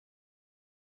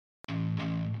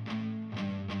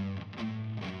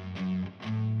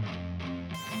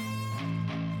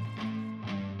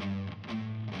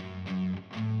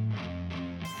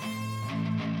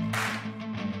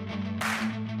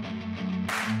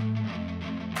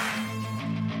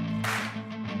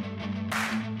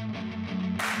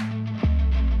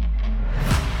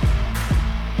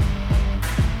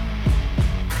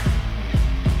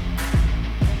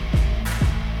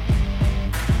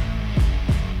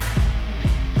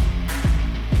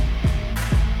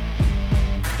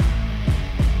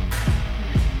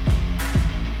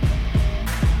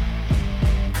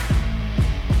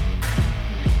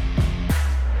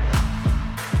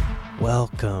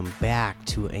welcome back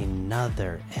to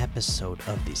another episode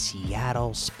of the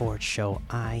Seattle Sports Show.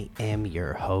 I am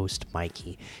your host,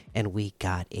 Mikey, and we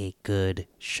got a good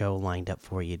show lined up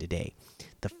for you today.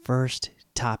 The first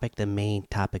topic, the main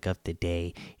topic of the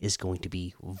day, is going to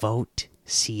be Vote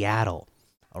Seattle.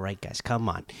 All right, guys, come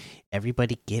on.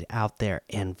 Everybody get out there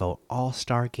and vote.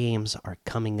 All-Star games are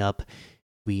coming up.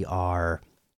 We are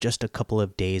just a couple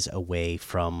of days away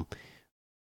from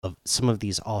some of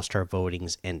these all-star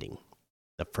votings ending.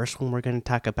 The first one we're going to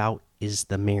talk about is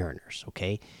the Mariners,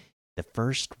 okay? The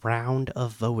first round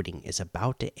of voting is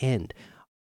about to end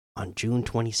on June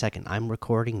 22nd. I'm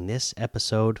recording this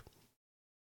episode.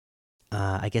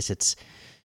 I guess it's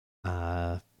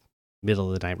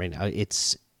middle of the night right now.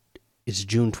 It's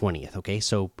June 20th, okay?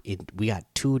 So we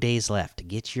got 2 days left to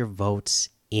get your votes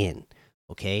in,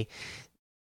 okay?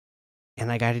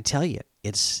 And I got to tell you,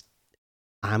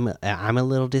 I'm a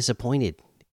little disappointed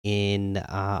in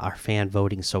our fan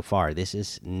voting so far. This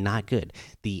is not good.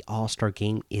 The All-Star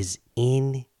game is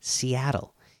in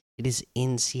Seattle. It is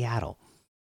in Seattle.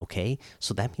 Okay?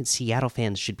 So that means Seattle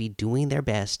fans should be doing their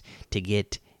best to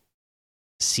get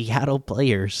Seattle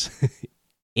players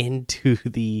into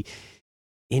the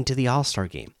All-Star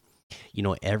game. You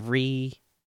know, every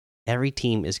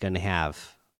team is going to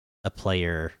have a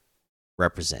player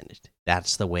represented.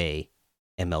 That's the way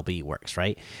MLB works,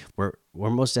 right? We're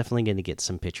most definitely going to get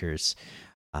some pitchers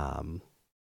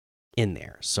in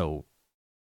there, so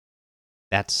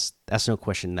that's no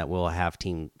question that we'll have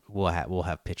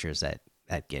pitchers that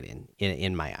get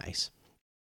in my eyes.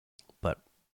 But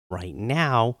right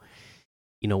now,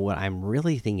 you know what I'm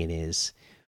really thinking is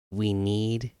we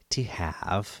need to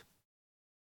have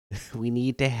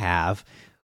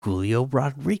Julio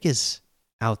Rodriguez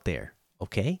out there.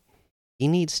 Okay, he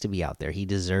needs to be out there. He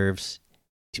deserves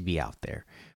to be out there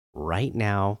right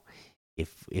now.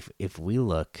 If we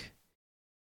look,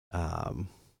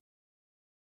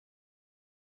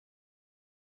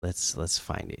 let's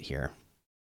find it here.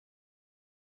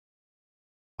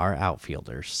 Our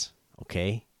outfielders,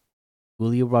 okay?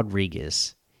 Julio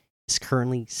Rodriguez is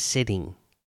currently sitting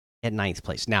at 9th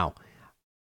place. Now,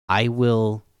 I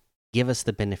will give us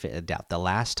the benefit of the doubt. The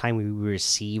last time we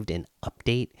received an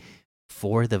update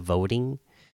for the voting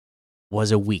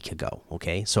was a week ago,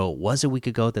 okay? So it was a week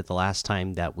ago that the last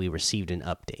time that we received an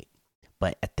update.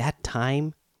 But at that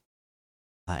time,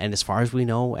 and as far as we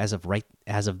know, as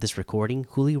of this recording,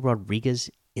 Julio Rodriguez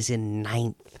is in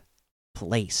 9th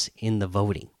place in the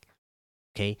voting.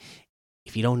 Okay?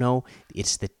 If you don't know,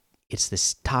 it's the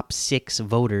top 6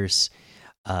 voters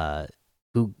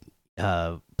who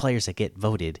players that get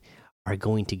voted are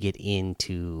going to get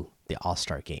into the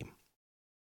All-Star game.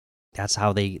 That's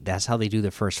how they do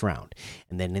the first round,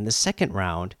 and then in the second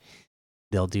round,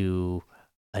 they'll do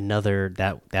another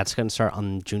that's going to start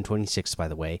on June 26th. By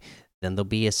the way, then there'll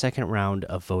be a second round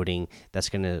of voting that's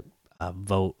going to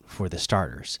vote for the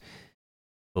starters.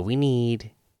 But we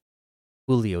need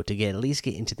Julio to at least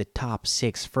get into the top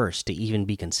 6 first to even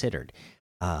be considered.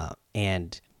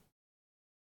 And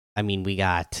I mean, we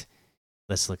got.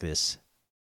 Let's look at this: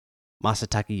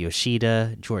 Masataka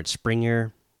Yoshida, George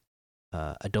Springer,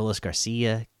 Adolis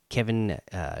Garcia, Kevin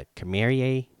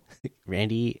Camarier,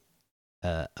 Randy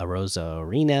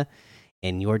Arozarena,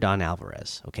 and Yordan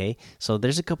Alvarez. Okay, so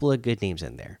there's a couple of good names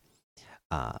in there.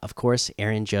 Of course,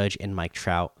 Aaron Judge and Mike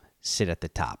Trout sit at the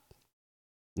top.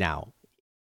 Now,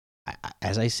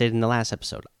 as I said in the last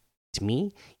episode, to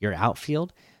me, your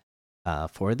outfield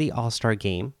for the All-Star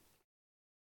game,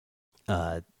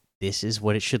 this is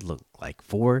what it should look like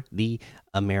for the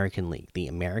American League. The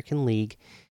American League.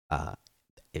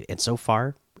 And so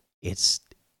far, it's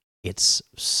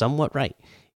somewhat right.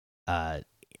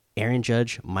 Aaron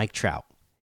Judge, Mike Trout,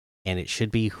 and it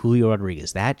should be Julio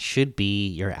Rodriguez. That should be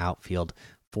your outfield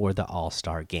for the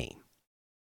All-Star game.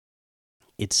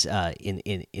 It's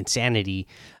insane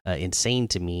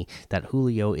to me that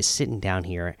Julio is sitting down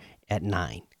here at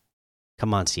 9.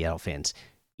 Come on, Seattle fans,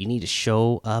 you need to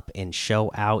show up and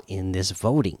show out in this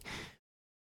voting.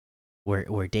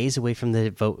 We're days away from the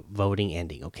voting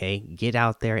ending. Okay, get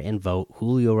out there and vote.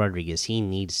 Julio Rodriguez, he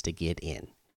needs to get in.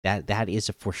 That is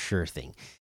a for sure thing.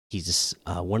 He's just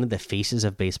one of the faces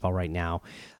of baseball right now.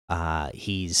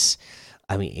 He's,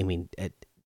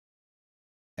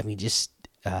 just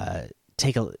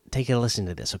take a listen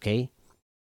to this. Okay,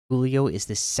 Julio is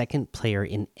the second player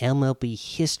in MLB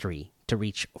history to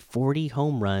reach 40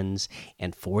 home runs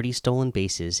and 40 stolen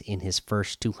bases in his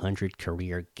first 200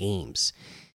 career games,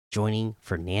 joining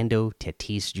Fernando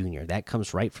Tatis Jr. That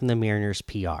comes right from the Mariners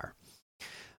PR.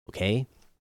 Okay,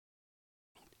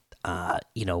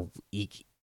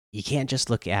 you can't just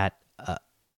look at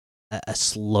a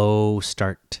slow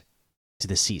start to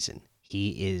the season.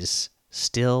 He is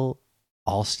still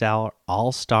all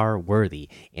star worthy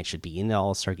and should be in the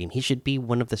All-Star game. He should be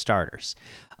one of the starters.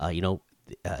 You know,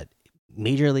 uh,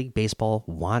 Major League Baseball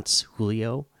wants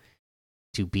Julio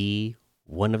to be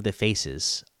one of the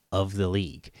faces of the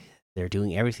league. They're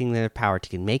doing everything in their power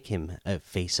to make him a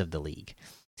face of the league.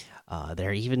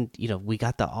 They're even, we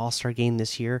got the All Star game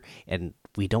this year, and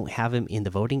we don't have him in the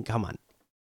voting. Come on,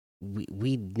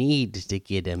 we need to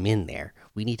get him in there.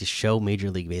 We need to show Major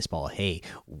League Baseball, hey,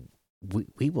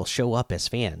 we will show up as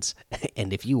fans,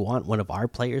 and if you want one of our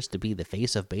players to be the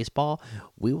face of baseball,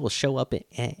 we will show up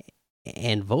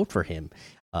and vote for him,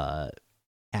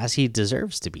 as he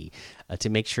deserves to be, to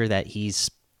make sure that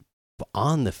he's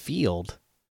on the field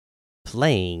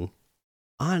playing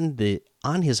on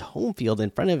his home field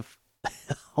in front of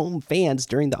home fans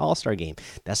during the All-Star game.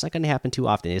 That's not going to happen too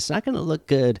often. It's not going to look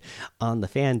good on the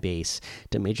fan base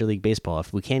to Major League Baseball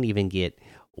if we can't even get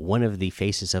one of the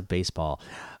faces of baseball,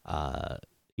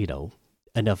 you know,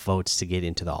 enough votes to get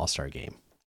into the All-Star game.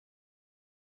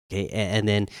 Okay, and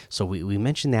then so we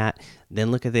mentioned that.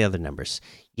 Then look at the other numbers.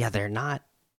 Yeah, they're not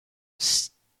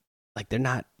they're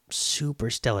not super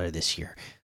stellar this year.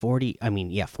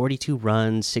 42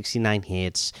 runs, 69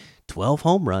 hits, 12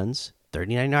 home runs,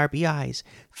 39 RBIs,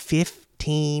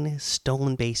 15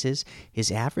 stolen bases.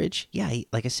 His average,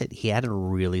 like I said, he had a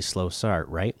really slow start,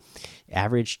 right?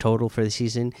 Average total for the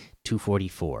season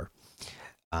 244.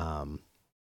 Our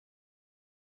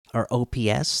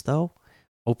OPS though,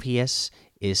 OPS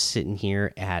is sitting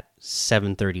here at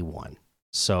 731.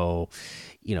 So,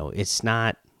 it's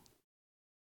not,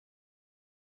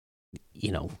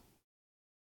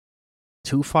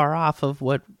 too far off of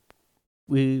what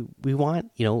we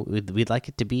want. We'd like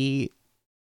it to be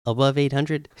above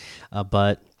 800,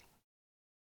 but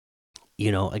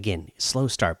again, slow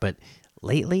start. But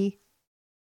lately,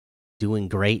 doing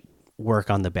great work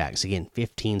on the bags. Again,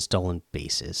 15 stolen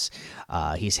bases.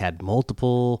 He's had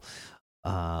multiple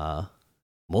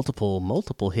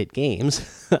hit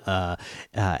games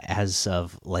as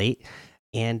of late,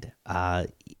 and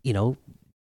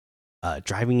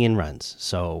driving in runs.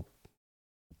 So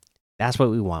that's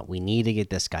what we want. We need to get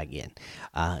this guy in.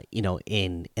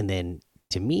 And then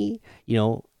to me,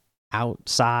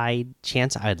 outside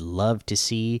chance, I'd love to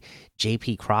see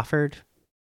JP Crawford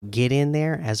get in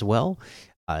there as well.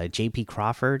 JP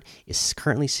Crawford is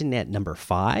currently sitting at number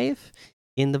 5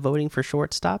 in the voting for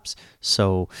shortstops.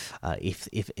 So if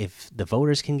the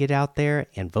voters can get out there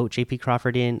and vote JP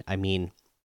Crawford in, I mean,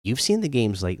 you've seen the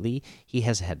games lately. He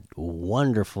has had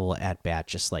wonderful at bat,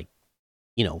 just like,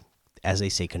 as they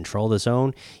say, control the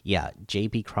zone. Yeah,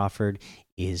 JP Crawford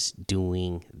is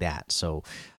doing that. So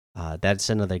that's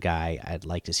another guy I'd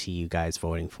like to see you guys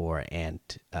voting for and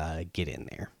get in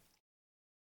there.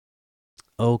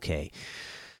 Okay,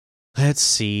 let's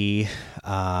see.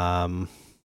 Let's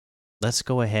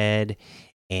go ahead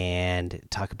and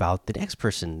talk about the next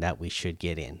person that we should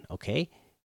get in. Okay,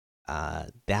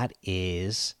 that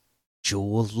is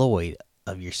Joel Lloyd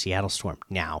of your Seattle Storm.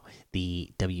 Now,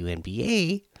 the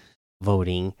WNBA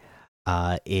voting,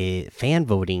 fan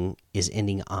voting is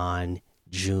ending on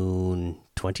June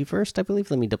 21st, I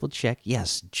believe. Let me double check.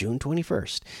 Yes, June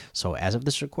 21st. So as of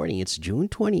this recording, it's June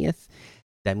 20th.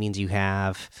 That means you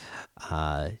have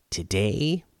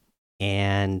today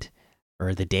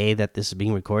or the day that this is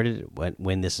being recorded,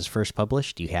 when this is first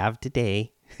published, you have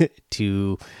today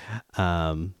to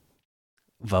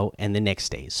vote, and the next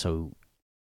day. So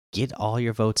get all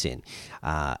your votes in.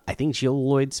 I think Jill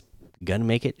Lloyd's gonna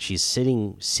make it. She's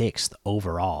sitting 6th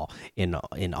overall in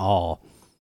all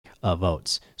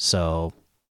votes. So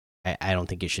I don't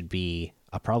think it should be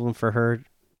a problem for her.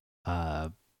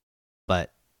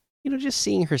 But just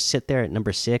seeing her sit there at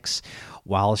number 6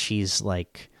 while she's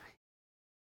like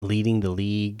leading the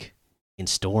league in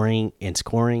scoring,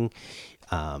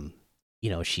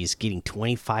 she's getting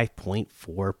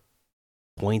 25.4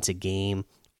 points a game,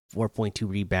 4.2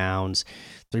 rebounds,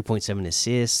 3.7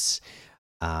 assists,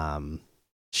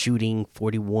 shooting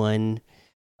 41%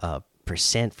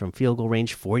 from field goal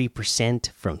range,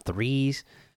 40% from threes,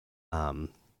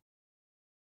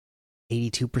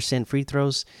 82% free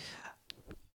throws.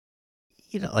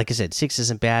 Like I said, 6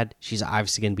 isn't bad. She's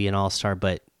obviously going to be an all-star,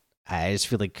 but I just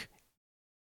feel like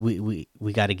we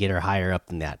got to get her higher up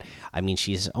than that. I mean,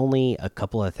 she's only a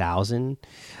couple of thousand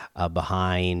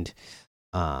behind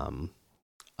a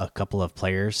couple of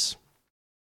players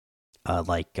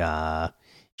like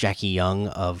Jackie Young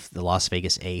of the Las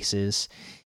Vegas Aces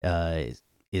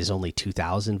is only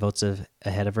 2,000 votes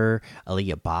ahead of her.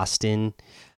 Aaliyah Boston,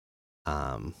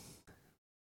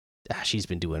 she's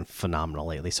been doing phenomenal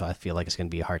lately, so I feel like it's going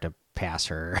to be hard pass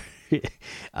her.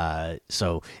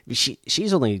 So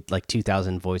she's only like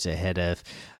 2,000 votes ahead of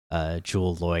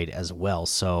Jewel Lloyd as well.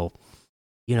 So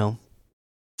you know,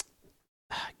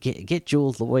 get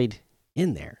Jewel Lloyd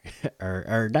in there,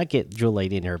 or not get Jewel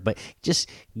Lloyd in her, but just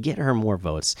get her more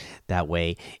votes. That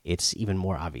way, it's even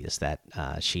more obvious that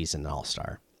she's an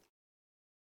all-star.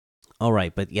 All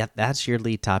right, but yeah, that's your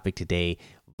lead topic today.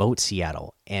 Vote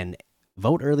Seattle and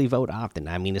vote early, vote often.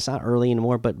 I mean, it's not early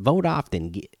anymore, but vote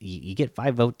often. You get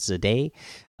 5 votes a day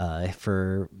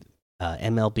for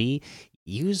MLB.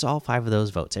 Use all 5 of those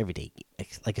votes every day.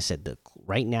 Like I said,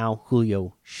 right now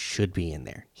Julio should be in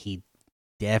there. He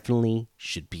definitely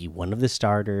should be one of the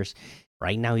starters.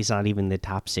 Right now, he's not even the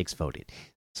top 6 voted.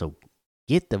 So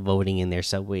get the voting in there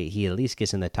so he at least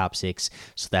gets in the top 6.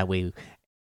 So that way,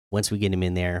 once we get him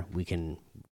in there, we can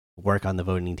work on the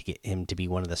voting to get him to be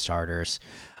one of the starters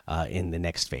in the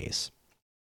next phase.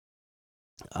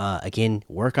 Again,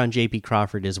 work on JP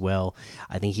Crawford as well.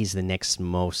 I think he's the next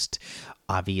most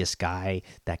obvious guy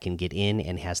that can get in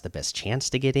and has the best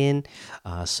chance to get in.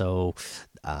 So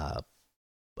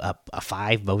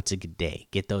 5 votes a day,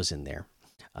 get those in there.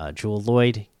 Jewel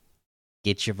Lloyd,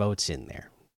 get your votes in there.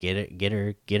 Get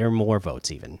her more votes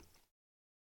even.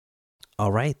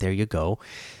 All right, there you go.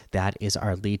 That is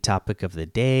our lead topic of the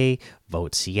day.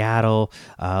 Vote Seattle.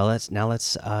 Let's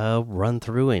run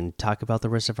through and talk about the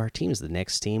rest of our teams. The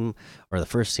next team, or the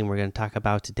first team we're going to talk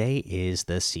about today, is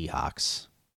the Seahawks.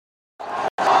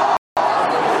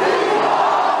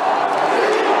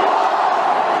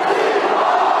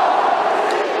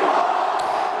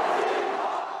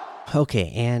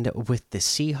 Okay, and with the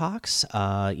Seahawks,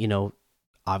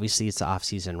 obviously it's the off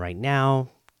season right now.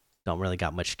 Don't really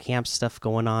got much camp stuff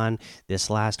going on this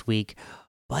last week,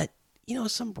 but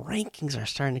some rankings are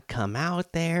starting to come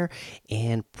out there,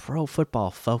 and Pro Football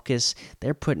Focus,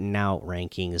 they're putting out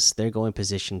rankings. They're going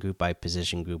position group by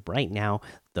position group right now.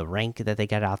 The rank that they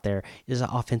got out there is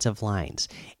the offensive lines,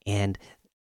 and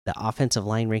the offensive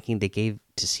line ranking they gave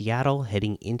to Seattle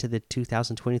heading into the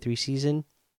 2023 season,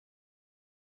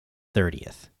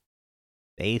 30th.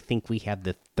 They think we have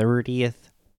the 30th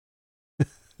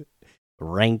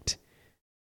ranked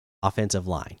offensive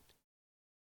line.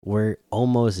 We're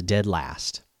almost dead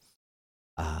last.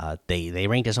 They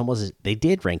ranked us almost. They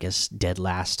did rank us dead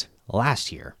last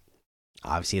year.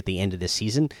 Obviously, at the end of this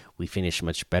season, we finished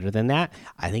much better than that.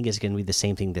 I think it's going to be the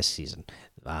same thing this season.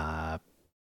 They're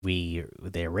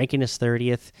ranking us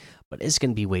 30th, but it's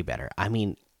going to be way better. I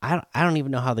mean, I don't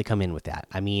even know how they come in with that.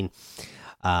 I mean,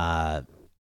 I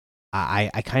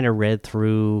kind of read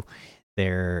through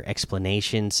their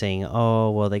explanation saying,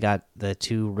 oh, well, they got the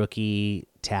 2 rookie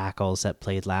tackles that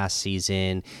played last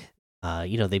season.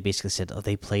 They basically said, oh,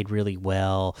 they played really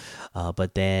well,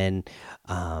 but then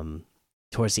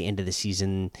towards the end of the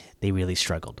season, they really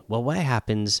struggled. Well, what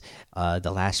happens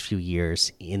the last few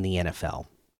years in the NFL?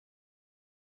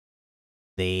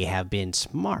 They have been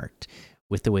smart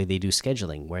with the way they do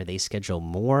scheduling, where they schedule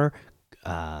more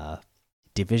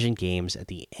division games at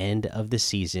the end of the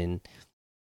season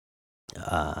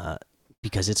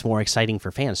because it's more exciting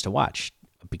for fans to watch,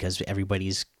 because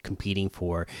everybody's competing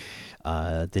for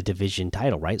the division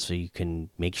title, right? So you can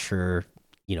make sure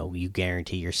you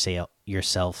guarantee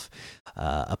yourself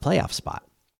a playoff spot.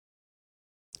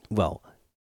 Well,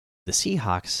 the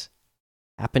Seahawks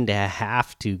happen to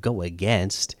have to go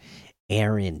against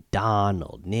Aaron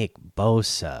Donald, Nick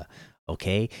Bosa.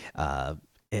 Okay,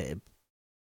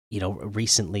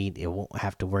 recently they won't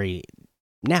have to worry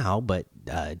now, but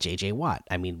JJ Watt.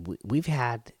 I mean, we've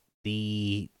had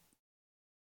the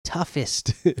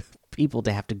toughest people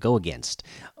to have to go against.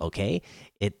 Okay,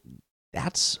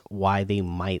 that's why they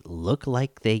might look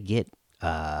like they get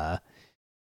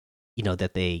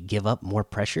that they give up more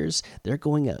pressures. They're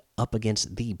going up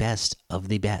against the best of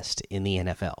the best in the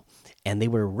NFL, and they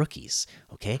were rookies.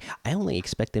 Okay, I only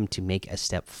expect them to make a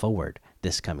step forward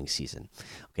this coming season.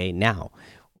 Okay, now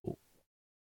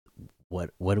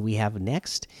what do we have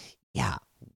next? Yeah,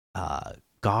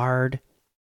 guard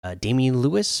Damian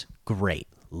Lewis, great.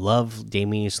 Love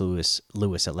Damian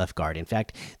Lewis at left guard. In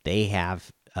fact, they have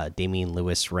Damian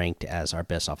Lewis ranked as our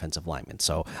best offensive lineman,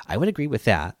 so I would agree with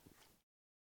that.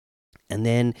 And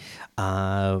then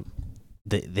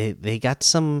they got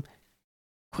some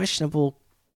questionable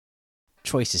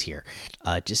choices here.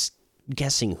 Just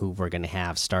guessing who we're going to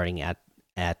have starting at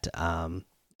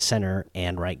center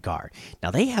and right guard.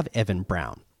 Now they have Evan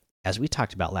Brown, as we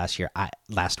talked about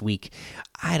last week.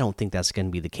 I don't think that's going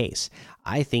to be the case.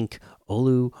 I think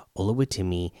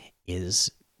Oluwatimi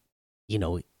is,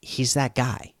 he's that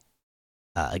guy.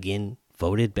 Again,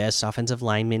 voted best offensive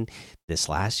lineman this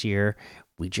last year.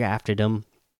 We drafted him,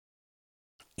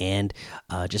 and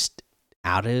just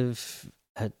out of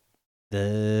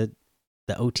the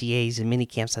OTAs and mini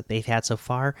camps that they've had so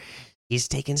far, he's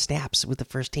taking snaps with the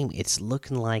first team. It's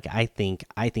looking like I think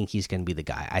he's going to be the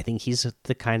guy. I think he's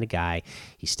the kind of guy,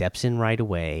 he steps in right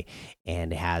away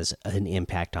and has an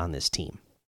impact on this team.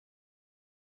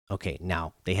 Okay,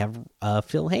 now they have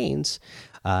Phil Haynes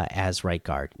as right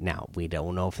guard. Now we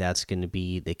don't know if that's going to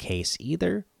be the case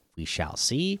either. We shall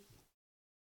see.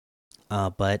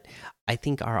 But I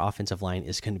think our offensive line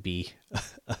is going to be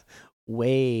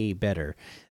way better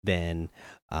than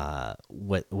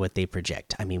what they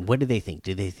project. I mean, what do they think?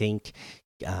 Do they think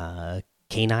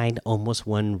K9 almost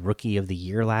won Rookie of the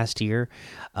Year last year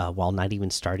while not even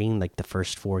starting like the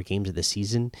first 4 games of the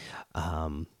season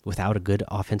without a good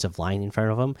offensive line in front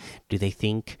of them? Do they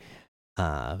think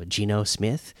Geno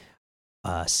Smith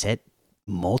set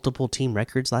multiple team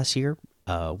records last year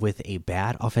with a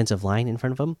bad offensive line in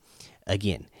front of him?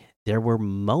 Again, there were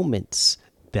moments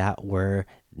that were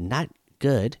not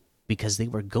good because they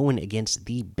were going against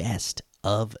the best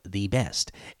of the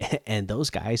best, and those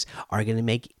guys are going to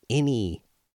make any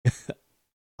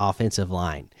offensive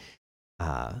line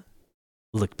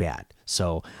look bad.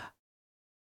 So,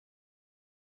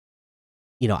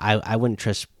 I wouldn't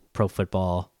trust Pro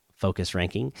Football Focus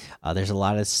ranking. There's a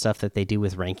lot of stuff that they do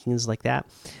with rankings like that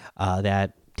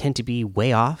that tend to be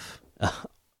way off.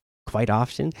 Quite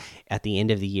often at the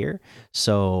end of the year,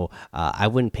 so I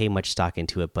wouldn't pay much stock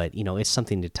into it, but it's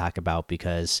something to talk about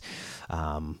because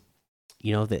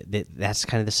that's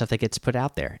kind of the stuff that gets put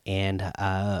out there, and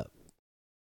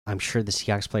I'm sure the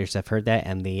Seahawks players have heard that,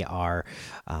 and they are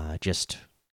just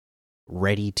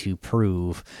ready to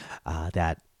prove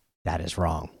that is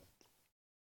wrong.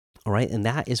 All right, and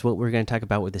that is what we're going to talk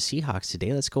about with the Seahawks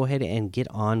today. Let's go ahead and get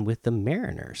on with the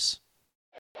Mariners.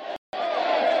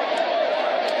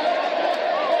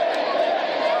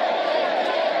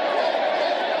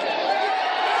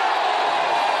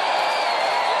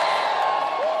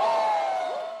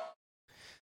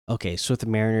 Okay, so with the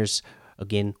Mariners,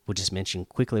 again, we'll just mention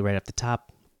quickly right up the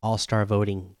top, All-Star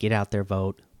voting. Get out there,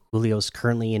 vote. Julio's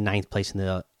currently in 9th place in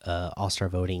the All-Star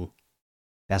voting.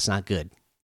 That's not good.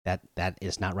 That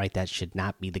is not right. That should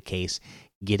not be the case.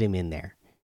 Get him in there.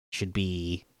 He should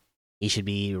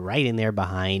be right in there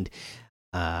behind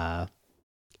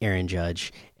Aaron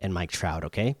Judge and Mike Trout.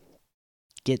 Okay,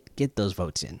 get those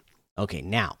votes in. Okay,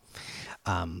 now,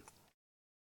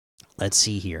 let's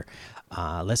see here.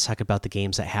 Let's talk about the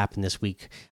games that happened this week.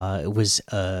 It was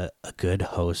a good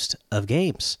host of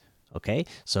games. Okay,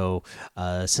 so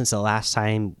since the last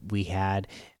time we had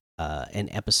an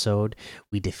episode,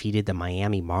 we defeated the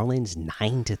Miami Marlins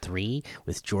 9-3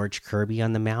 with George Kirby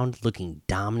on the mound, looking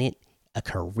dominant, a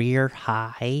career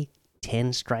high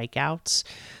 10 strikeouts.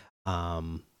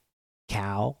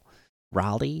 Cal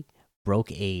Raleigh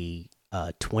broke a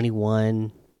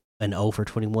 21. An 0 for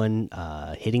 21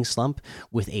 hitting slump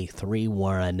with a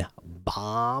 3-1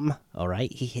 bomb. All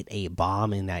right, he hit a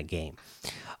bomb in that game,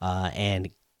 and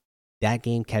that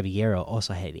game Caballero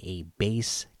also had a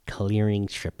base clearing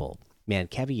triple. Man,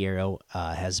 Caballero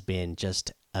has been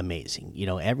just amazing.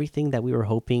 Everything that we were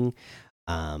hoping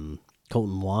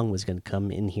Colton Wong was going to come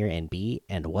in here and be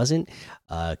and wasn't.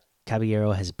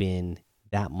 Caballero has been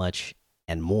that much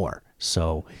and more.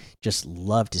 So just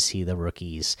love to see the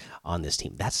rookies on this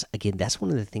team. That's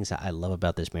one of the things that I love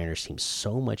about this Mariners team.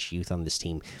 So much youth on this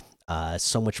team,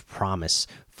 so much promise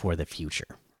for the future.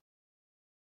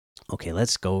 Okay,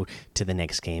 let's go to the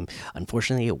next game.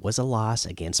 Unfortunately, it was a loss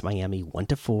against Miami,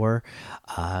 1-4.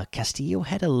 Castillo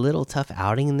had a little tough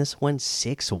outing in this one,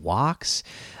 6 walks.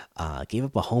 Gave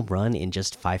up a home run in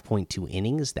just 5.2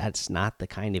 innings. That's not the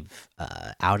kind of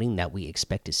outing that we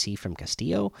expect to see from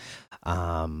Castillo.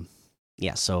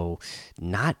 Yeah, so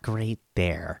not great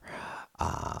there.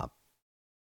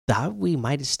 Thought we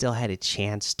might have still had a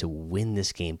chance to win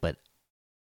this game, but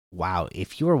wow,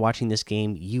 if you were watching this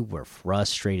game, you were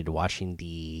frustrated watching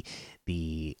the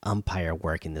umpire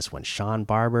work in this one. Sean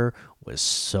Barber was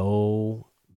so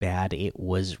bad, it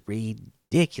was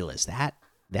ridiculous.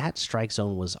 That strike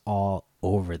zone was all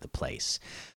over the place.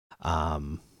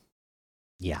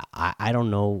 Yeah, I don't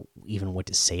know even what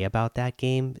to say about that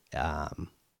game.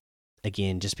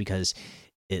 Again, just because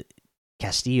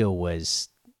Castillo was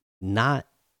not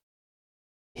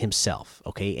himself,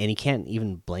 okay, and he can't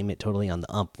even blame it totally on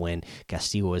the ump when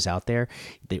Castillo was out there.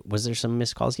 Was there some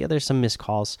missed calls? Yeah, there's some missed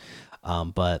calls,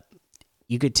 but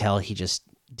you could tell he just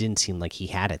didn't seem like he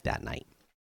had it that night.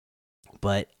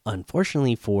 But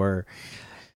unfortunately for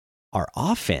our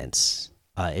offense,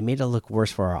 it made it look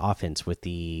worse for our offense with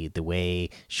the way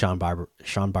Sean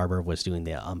Barber was doing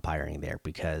the umpiring there,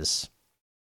 because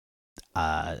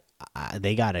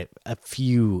they got a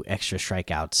few extra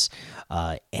strikeouts,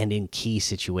 and in key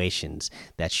situations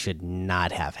that should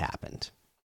not have happened.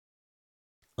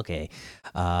 Okay,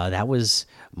 that was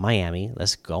Miami.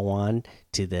 Let's go on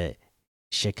to the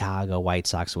Chicago White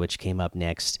Sox, which came up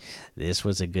next. This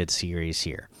was a good series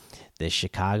here. The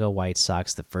Chicago White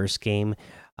Sox, the first game,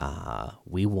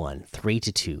 we won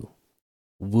 3-2.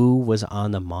 Wu was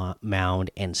on the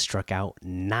mound and struck out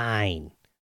 9.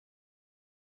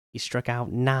 He struck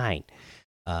out 9.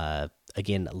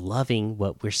 Again, loving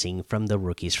what we're seeing from the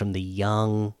rookies, from the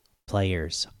young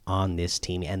players on this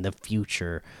team and the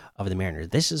future of the Mariners.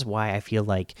 This is why I feel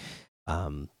like,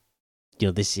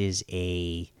 this is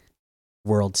a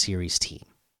World Series team.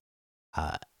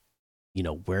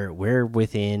 We're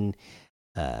within,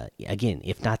 again,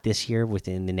 if not this year,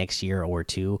 within the next year or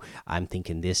two. I'm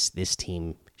thinking this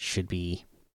team should be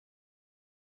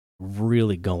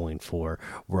really going for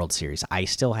World Series. I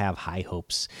still have high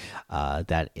hopes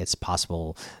that it's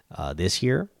possible this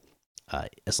year,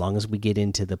 as long as we get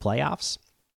into the playoffs.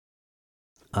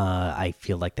 I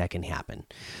feel like that can happen,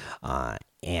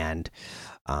 and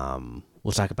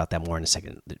we'll talk about that more in a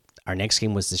second. Our next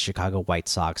game was the Chicago White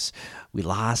Sox. We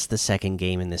lost the second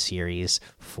game in the series,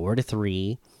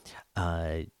 4-3.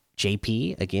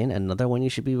 JP, again, another one you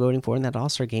should be voting for in that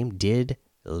All-Star game, did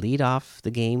lead off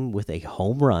the game with a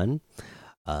home run.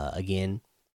 Again,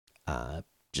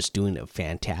 just doing a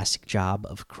fantastic job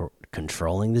of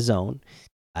controlling the zone.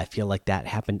 I feel like that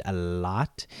happened a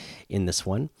lot in this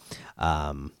one.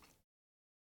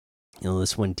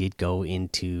 This one did go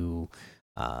into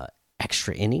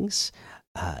extra innings,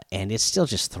 and it still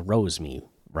just throws me,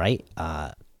 right?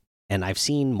 And I've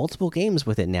seen multiple games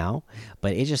with it now,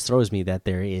 but it just throws me that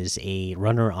there is a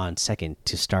runner on second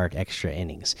to start extra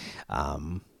innings.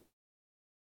 I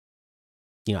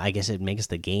guess it makes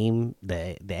the game,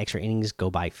 the extra innings go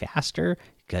by faster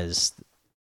because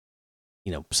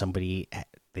somebody,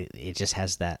 it just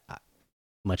has that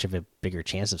much of a bigger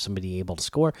chance of somebody able to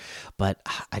score. But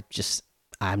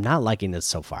I'm not liking this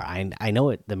so far. I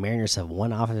know the Mariners have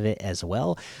won off of it as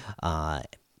well.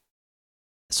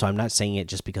 So I'm not saying it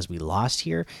just because we lost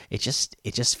here. It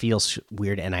just feels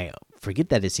weird, and I forget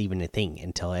that it's even a thing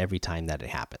until every time that it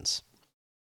happens.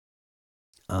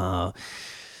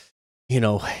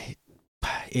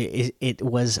 It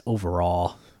was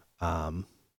overall kind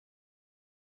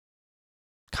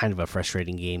of a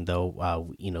frustrating game,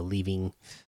 though. Leaving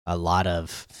a lot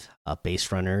of base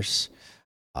runners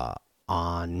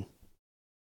on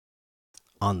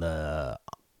the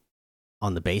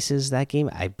bases that game.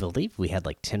 I believe we had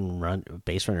like 10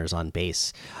 base runners on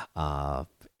base,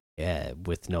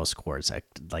 with no scores.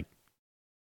 Like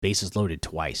bases loaded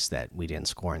twice that we didn't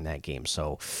score in that game.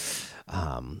 So,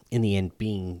 in the end,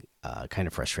 being kind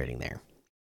of frustrating there.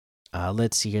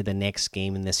 Let's see here. The next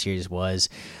game in this series was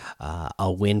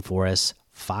a win for us,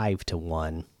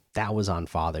 5-1. That was on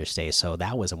Father's Day, so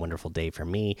that was a wonderful day for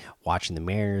me, watching the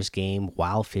Mariners game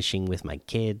while fishing with my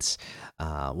kids.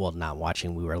 Well, not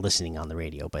watching, we were listening on the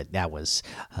radio, but that was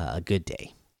a good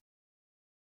day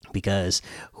because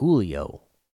Julio,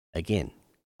 again,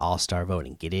 all-star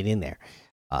voting, get it in there.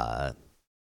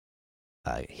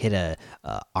 Hit a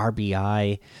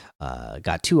RBI,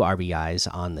 got 2 RBIs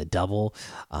on the double,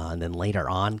 and then later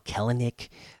on, Kellenic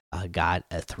got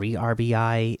a 3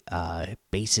 RBI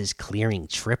bases clearing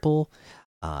triple.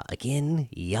 Again,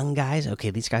 young guys. Okay,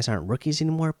 these guys aren't rookies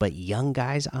anymore, but young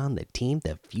guys on the team,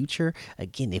 the future.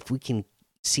 Again, if we can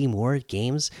see more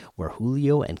games where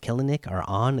Julio and Kellenic are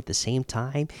on at the same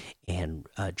time and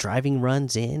driving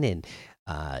runs in and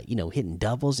hitting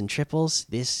doubles and triples,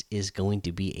 this is going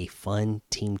to be a fun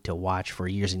team to watch for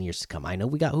years and years to come. I know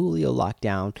we got Julio locked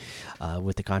down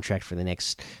with the contract for the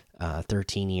next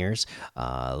 13 years.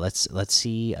 Let's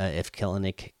see if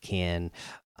Kellenic can,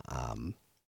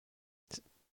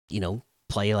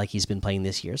 play like he's been playing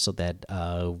this year, so that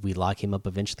we lock him up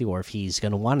eventually, or if he's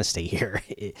going to want to stay here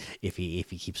if he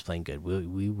keeps playing good.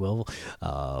 We will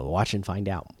watch and find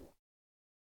out.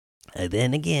 And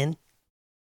then again,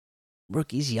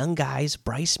 rookies, young guys.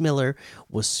 Bryce Miller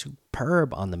was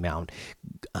superb on the mound,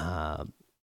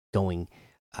 going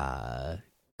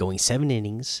 7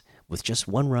 innings with just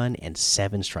 1 run and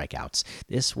 7 strikeouts.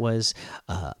 This was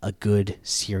a good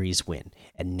series win.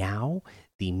 And now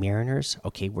the Mariners,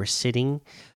 okay, we're sitting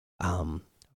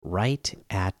right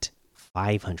at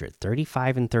 500,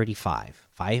 35 and 35,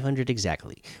 500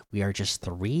 exactly. We are just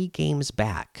 3 games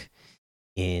back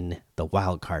in the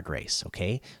wild card race.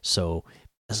 Okay, so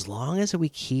as long as we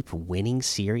keep winning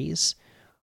series,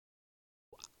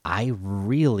 I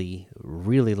really,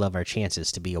 really love our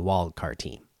chances to be a wild card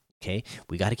team. Okay,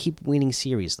 we got to keep winning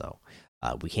series though.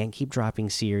 We can't keep dropping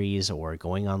series or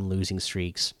going on losing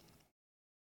streaks.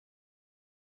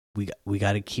 We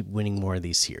got to keep winning more of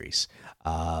these series.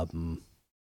 But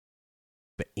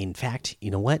in fact,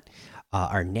 you know what?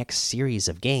 Our next series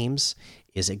of games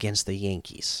is against the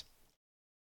Yankees.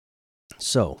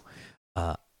 So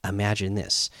imagine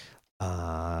this.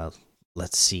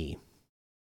 Let's see.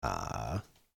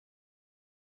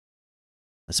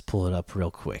 Let's pull it up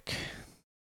real quick.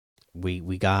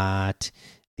 We got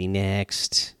the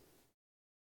next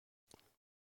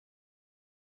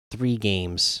 3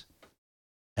 games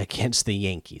against the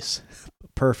Yankees.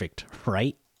 Perfect,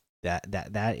 right?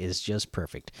 That is just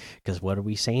perfect. Because what are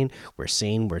we saying? We're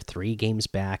saying we're 3 games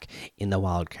back in the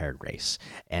wild card race.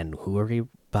 And who are we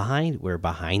behind? We're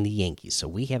behind the Yankees. So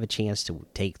we have a chance to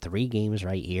take 3 games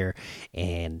right here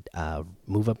and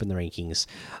move up in the rankings.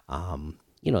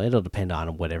 It'll depend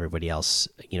on what everybody else,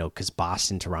 because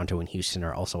Boston, Toronto, and Houston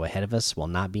are also ahead of us while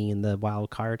not being in the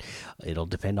wild card. It'll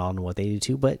depend on what they do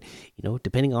too. But,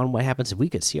 depending on what happens, we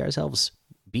could see ourselves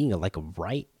being like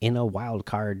right in a wild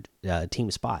card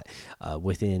team spot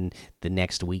within the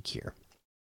next week here.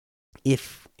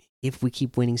 If we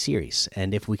keep winning series,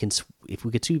 and if we could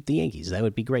sweep the Yankees, that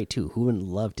would be great too. Who wouldn't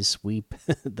love to sweep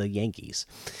the Yankees?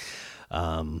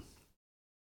 But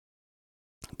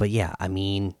yeah, I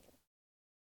mean,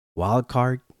 wild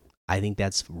card, I think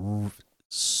that's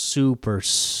super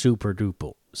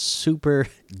doable.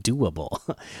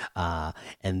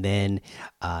 And then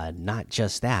not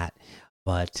just that,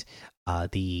 but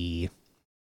the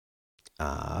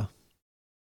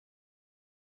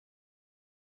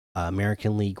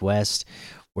American League West,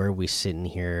 where are we sitting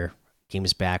here?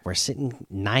 Games back. We're sitting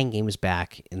 9 games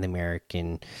back in the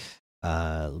American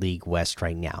League West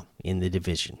right now in the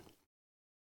division.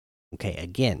 Okay,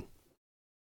 again,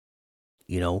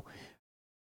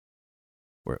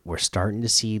 we're starting to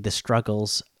see the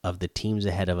struggles of the teams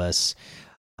ahead of us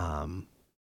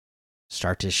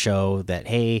start to show that,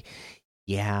 hey,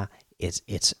 yeah,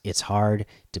 it's hard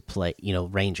to play.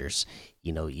 Rangers,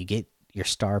 you get your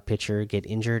star pitcher get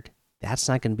injured, that's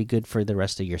not going to be good for the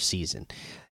rest of your season.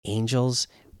 Angels,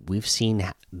 we've seen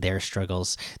their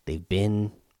struggles. They've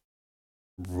been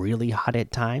really hot at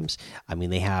times. I mean,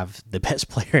 they have the best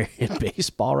player in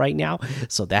baseball right now,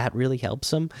 so that really helps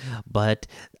them. But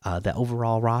the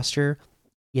overall roster,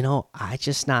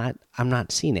 I'm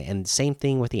not seeing it. And same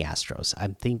thing with the Astros.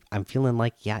 I'm feeling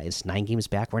like, yeah, it's 9 games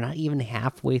back. We're not even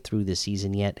halfway through the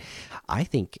season yet. I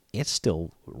think it's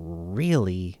still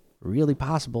really, really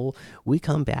possible we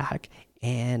come back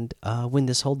and win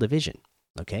this whole division.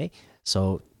 Okay,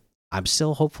 so I'm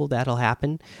still hopeful that'll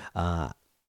happen.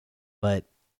 But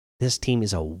this team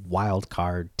is a wild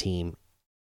card team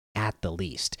at the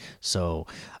least. So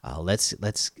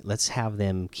let's have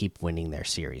them keep winning their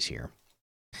series here.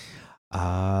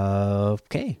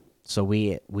 Okay, so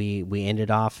we ended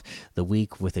off the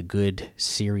week with a good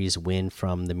series win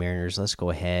from the Mariners. Let's go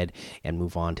ahead and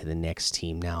move on to the next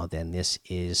team now. Then this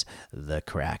is the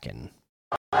Kraken.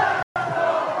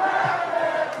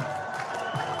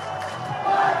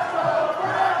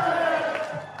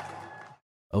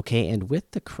 Okay, and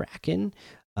with the Kraken,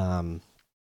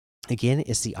 again,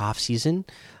 it's the off season.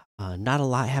 Not a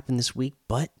lot happened this week,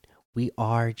 but we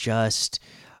are just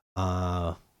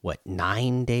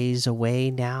 9 days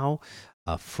away now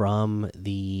from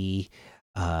the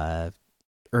or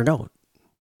no,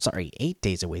 sorry, 8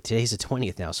 days away. Today's the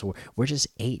 20th now, so we're just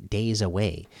 8 days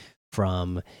away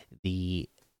from the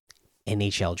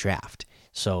NHL draft.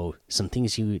 So some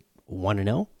things you want to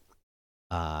know.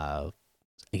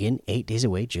 Again, 8 days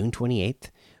away, June 28th.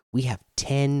 We have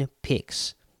 10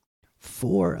 picks.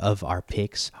 4 of our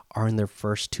picks are in their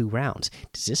first 2 rounds.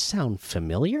 Does this sound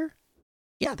familiar?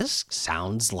 Yeah, this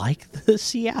sounds like the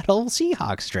Seattle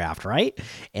Seahawks draft, right?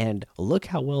 And look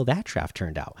how well that draft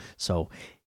turned out. So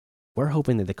we're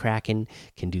hoping that the Kraken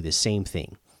can do the same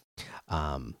thing.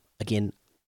 Again,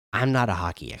 I'm not a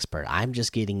hockey expert. I'm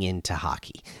just getting into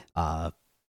hockey.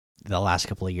 The last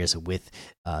couple of years with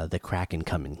the Kraken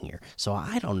coming here. So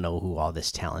I don't know who all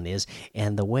this talent is.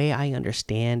 And the way I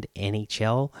understand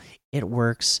NHL, it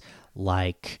works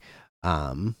like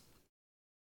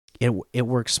it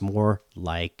works more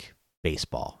like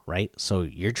baseball, right? So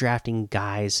you're drafting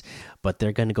guys, but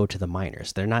they're going to go to the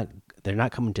minors. They're not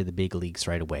coming to the big leagues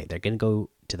right away. They're going to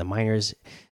go to the minors,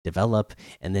 develop,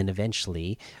 and then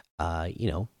eventually,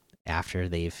 after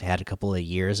they've had a couple of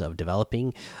years of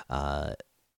developing,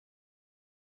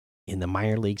 in the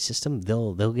minor league system,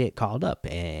 they'll get called up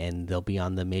and they'll be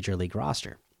on the major league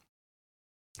roster.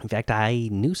 In fact, I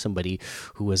knew somebody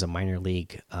who was a minor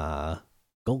league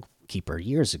goalkeeper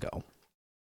years ago,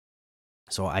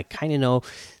 so I kind of know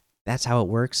that's how it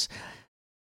works.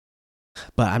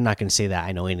 But I'm not going to say that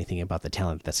I know anything about the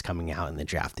talent that's coming out in the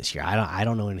draft this year. I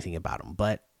don't know anything about them,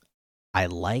 but I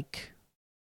like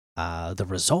the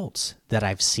results that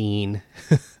I've seen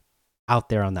out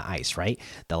there on the ice. Right,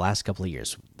 the last couple of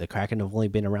years, the Kraken have only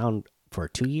been around for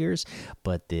 2 years,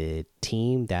 but the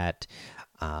team that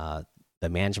the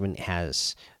management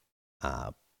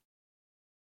uh,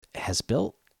 has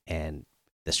built and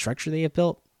the structure they have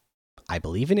built, I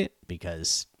believe in it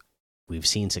because we've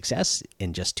seen success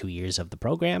in just 2 years of the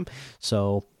program.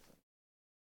 So,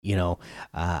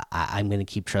 I'm going to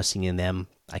keep trusting in them.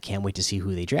 I can't wait to see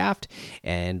who they draft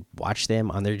and watch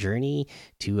them on their journey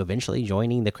to eventually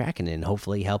joining the Kraken and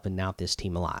hopefully helping out this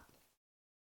team a lot.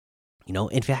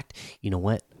 In fact, you know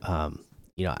what?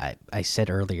 I said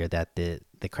earlier that the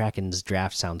Kraken's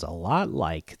draft sounds a lot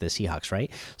like the Seahawks,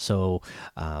 right? So,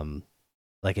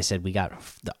 like I said, we got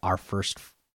our first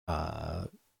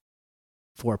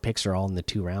four picks are all in the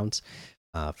 2 rounds,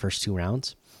 first 2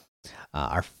 rounds.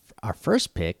 Our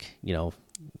first pick,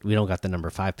 we don't got the number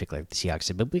 5 pick like the Seahawks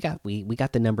did, but we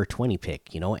got the number 20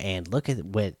 pick, and look at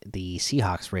what the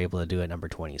Seahawks were able to do at number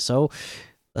 20. So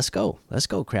let's go,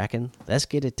 Kraken, let's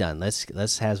get it done.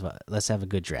 Let's have a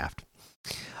good draft.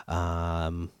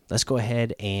 Let's go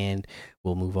ahead and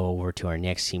we'll move over to our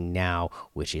next team now,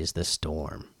 which is the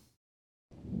Storm.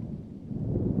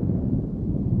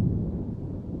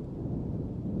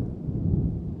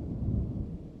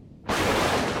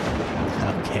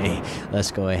 Okay,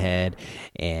 let's go ahead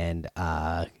and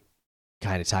kind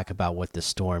of talk about what the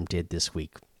Storm did this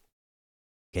week.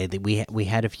 Okay, we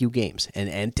had a few games,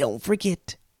 and don't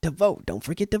forget to vote. Don't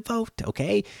forget to vote.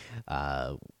 Okay,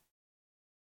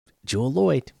 Jewel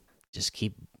Lloyd, just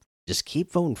keep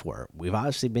voting for her. We've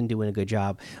obviously been doing a good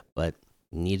job, but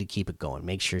need to keep it going.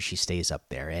 Make sure she stays up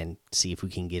there, and see if we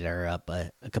can get her up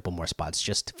a couple more spots,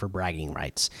 just for bragging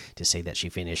rights, to say that she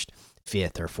finished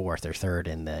 5th or 4th or 3rd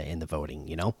in the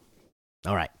voting.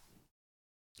 All right.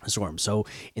 Storm. So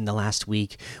in the last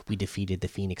week, we defeated the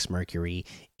Phoenix Mercury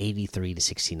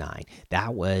 83-69.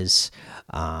 That was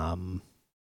a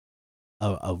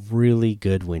really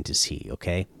good win to see.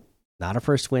 Okay, not a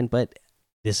first win, but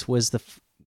this was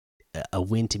a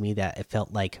win to me that it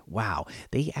felt like, wow,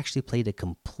 they actually played a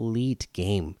complete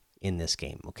game in this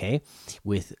game. Okay,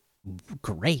 with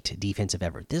great defensive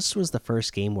effort. This was the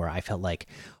first game where I felt like,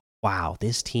 wow,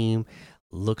 this team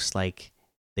looks like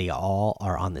they all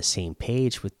are on the same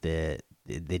page with the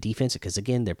defense, because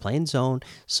again, they're playing zone,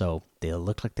 so they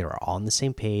look like they were all on the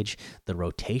same page. The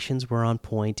rotations were on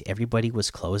point. Everybody was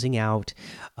closing out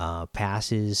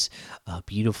passes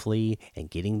beautifully and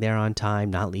getting there on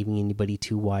time, not leaving anybody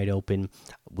too wide open.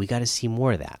 We got to see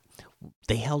more of that.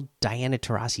 They held Diana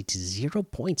Taurasi to 0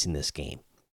 points in this game.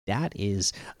 That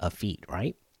is a feat,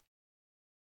 right?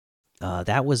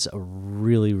 That was a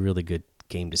really, really good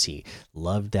game to see.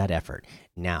 Loved that effort.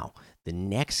 Now, the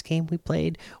next game we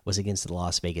played was against the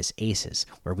Las Vegas Aces,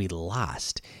 where we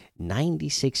lost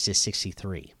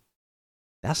 96-63.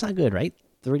 That's not good, right?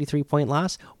 33-point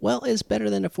loss. Well, it's better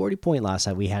than a 40-point loss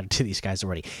that we had to these guys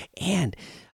already. And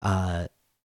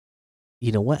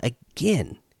you know what?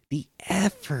 Again, the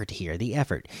effort here, the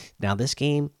effort. Now, this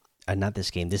game,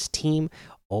 this team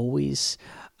always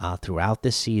throughout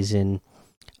the season,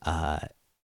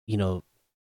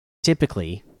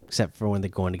 typically, except for when they're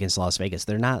going against Las Vegas,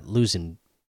 they're not losing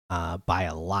by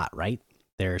a lot, right?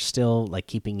 They're still like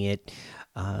keeping it,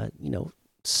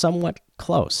 somewhat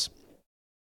close.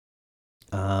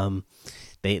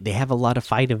 They have a lot of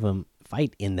fight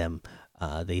in them.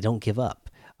 They don't give up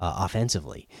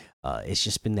offensively. It's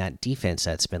just been that defense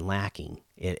that's been lacking.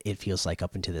 It feels like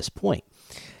up until this point.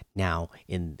 Now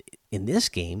in this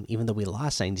game, even though we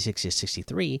lost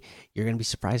 96-63, you're going to be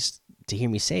surprised to hear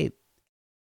me say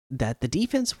that the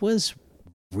defense was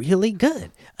really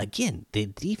good. Again, the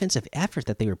defensive effort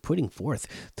that they were putting forth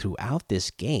throughout this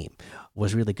game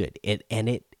was really good. It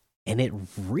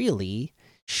really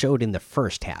showed in the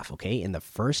first half. Okay, in the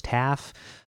first half,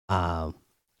 we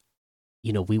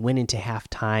went into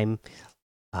halftime.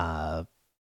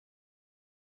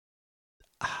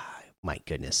 My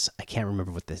goodness, I can't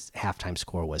remember what the halftime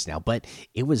score was now, but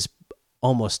it was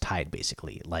almost tied,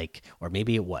 basically. Or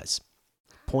maybe it was.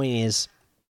 Point is,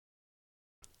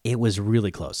 it was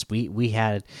really close. It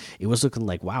was looking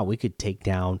like, wow, we could take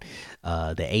down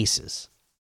the Aces.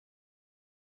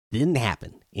 Didn't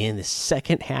happen. In the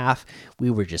second half, we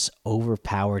were just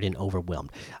overpowered and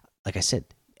overwhelmed. Like I said,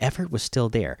 effort was still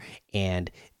there,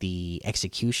 and the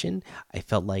execution, I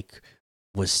felt like,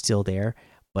 was still there.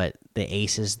 But the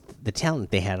Aces, the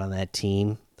talent they had on that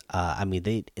team, I mean,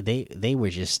 they were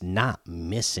just not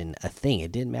missing a thing.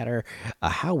 It didn't matter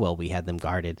how well we had them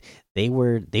guarded. They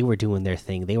were doing their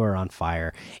thing. They were on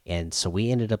fire, and so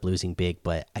we ended up losing big.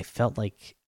 But I felt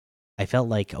like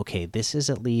okay, this is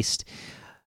at least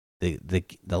the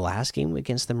last game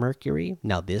against the Mercury.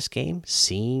 Now this game,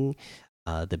 seeing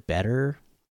the better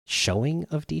showing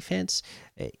of defense,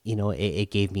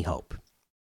 it gave me hope,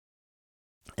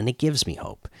 and it gives me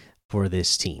hope for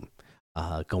this team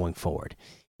going forward.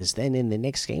 Because then in the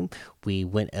next game, we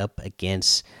went up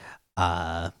against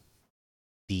the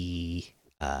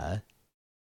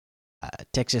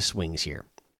Texas Wings here,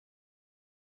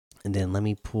 and then let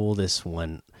me pull this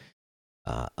one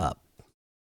up.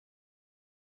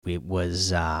 It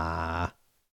was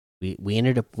we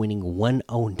ended up winning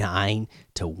 109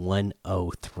 to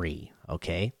 103.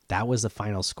 Okay, that was the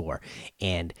final score.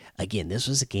 And again, this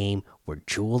was a game where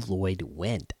Jewel Lloyd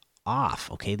went off.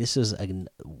 Okay, this is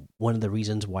one of the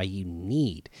reasons why you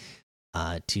need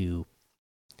to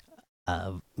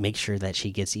make sure that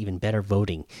she gets even better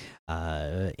voting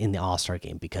in the All-Star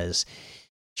game, because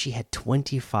she had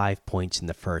 25 points in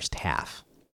the first half.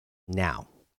 Now,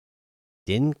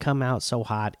 didn't come out so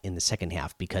hot in the second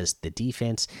half because the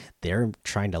defense, they're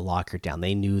trying to lock her down.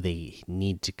 They knew they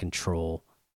need to control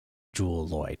Jewel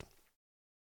Lloyd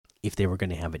if they were going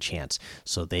to have a chance.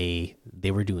 So they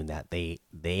were doing that.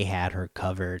 They had her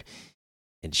covered,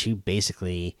 and she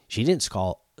didn't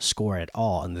score at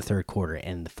all in the third quarter.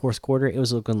 And in the fourth quarter, it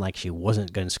was looking like she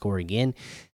wasn't going to score again.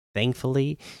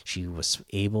 Thankfully, she was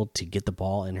able to get the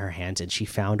ball in her hands, and she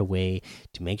found a way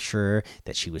to make sure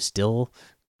that she was still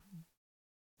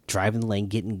driving the lane,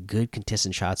 getting good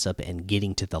contested shots up, and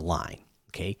getting to the line.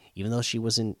 Okay, even though she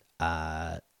wasn't,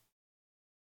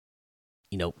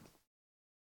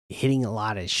 hitting a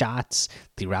lot of shots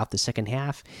throughout the second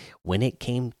half, when it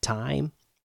came time,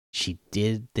 she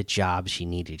did the job she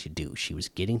needed to do. She was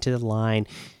getting to the line.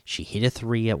 She hit a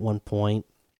three at one point,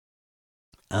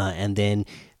 and then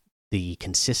the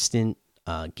consistent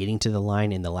getting to the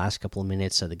line in the last couple of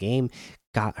minutes of the game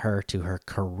got her to her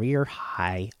career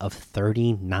high of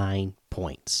 39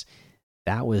 points.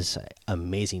 That was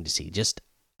amazing to see. Just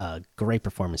a great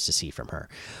performance to see from her.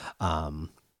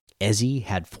 Ezzy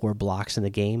had 4 blocks in the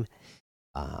game.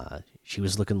 She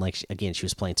was looking like, again, she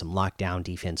was playing some lockdown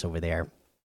defense over there.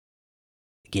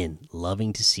 Again,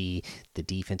 loving to see the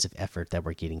defensive effort that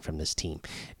we're getting from this team.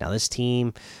 Now, this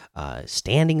team,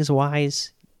 standings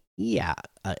wise, yeah,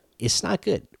 it's not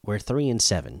good. We're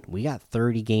 3-7. We got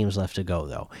 30 games left to go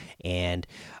though, and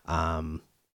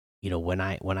when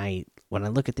I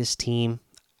look at this team,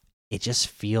 it just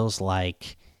feels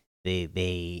like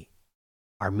they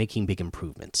are making big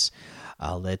improvements.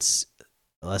 Let's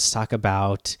talk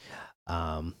about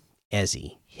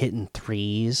Ezzy hitting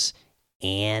threes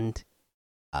and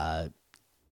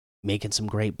making some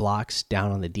great blocks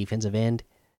down on the defensive end.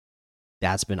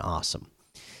 That's been awesome.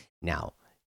 Now,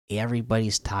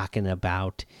 everybody's talking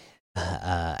about,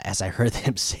 as I heard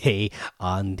them say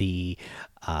on the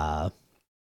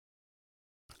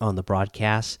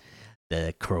broadcast,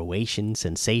 the Croatian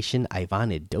sensation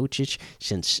Ivana Docic,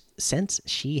 since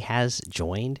she has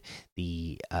joined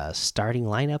the starting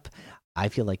lineup, I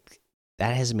feel like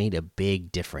that has made a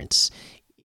big difference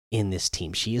in this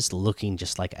team. She is looking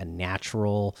just like a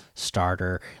natural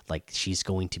starter, like she's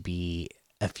going to be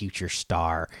a future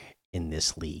star in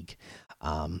this league.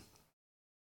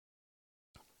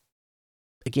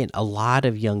 Again, a lot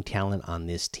of young talent on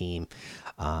this team.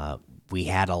 We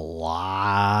had a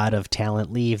lot of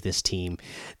talent leave this team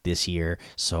this year,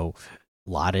 so a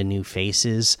lot of new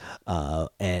faces,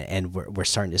 and we're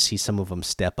starting to see some of them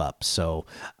step up. So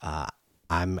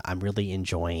I'm really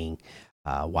enjoying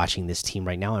watching this team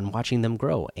right now and watching them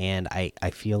grow. And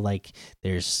I feel like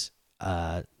there's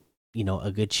a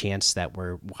good chance that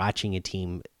we're watching a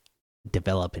team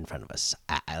develop in front of us.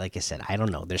 Like I said, I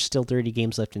don't know. There's still 30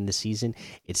 games left in the season.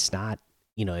 It's not,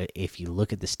 if you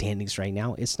look at the standings right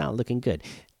now, it's not looking good.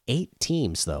 8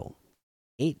 teams, though.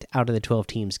 8 out of the 12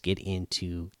 teams get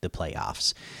into the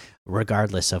playoffs,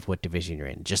 regardless of what division you're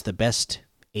in. Just the best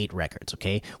 8 records,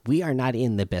 okay? We are not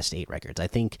in the best 8 records. I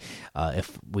think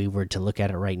if we were to look at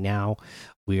it right now,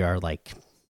 we are like,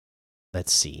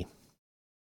 let's see.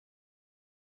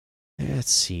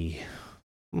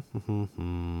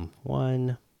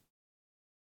 1,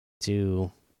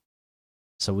 2,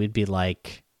 so we'd be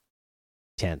like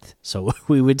 10th. So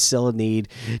we would still need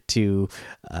to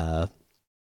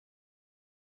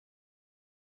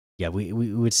we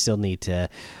would still need to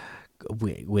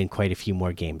win quite a few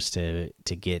more games to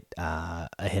get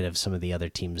ahead of some of the other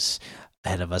teams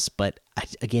ahead of us. But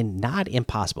again, not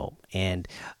impossible. And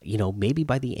maybe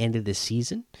by the end of the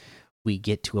season, we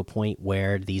get to a point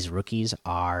where these rookies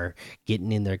are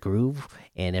getting in their groove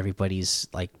and everybody's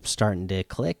like starting to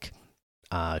click.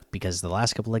 Because the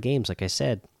last couple of games, like I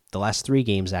said, the last 3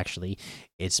 games actually,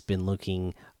 it's been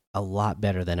looking a lot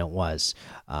better than it was.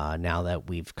 Now that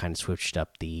we've kind of switched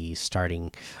up the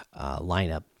starting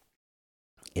lineup,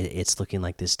 it's looking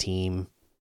like this team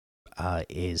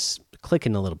is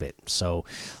clicking a little bit. So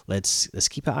let's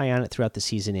keep an eye on it throughout the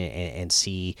season and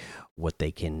see what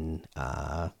they can,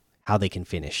 how they can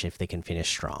finish, if they can finish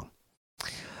strong.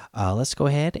 Let's go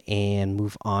ahead and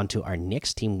move on to our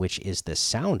next team, which is the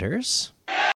Sounders.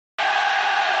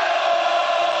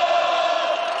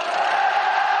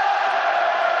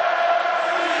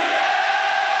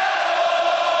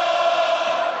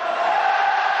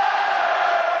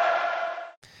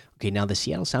 Okay, now the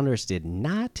Seattle Sounders did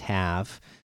not have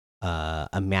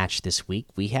a match this week.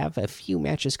 We have a few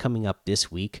matches coming up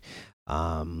this week.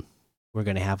 We're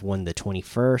going to have one the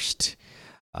 21st.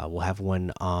 We'll have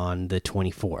one on the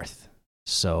 24th.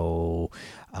 So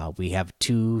we have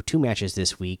two matches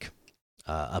this week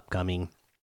upcoming.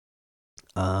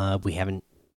 We haven't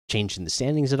changed in the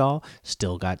standings at all.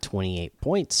 Still got 28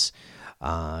 points.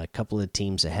 A couple of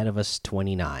teams ahead of us,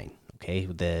 29. Okay,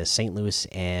 the St. Louis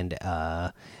and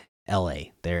LA.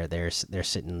 They're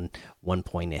sitting 1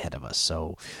 point ahead of us.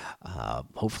 So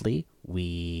hopefully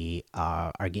we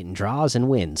are getting draws and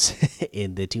wins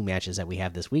in the 2 matches that we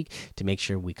have this week to make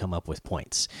sure we come up with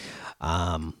points.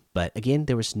 But again,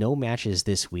 there was no matches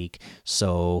this week.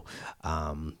 So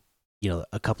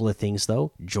a couple of things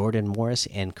though. Jordan Morris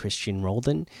and Christian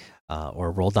Roldan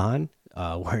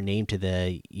were named to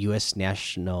the U.S.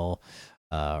 national.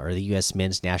 Or the U.S.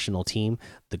 men's national team,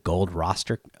 the Gold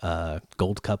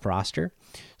Cup roster.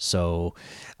 So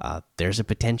there's a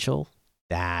potential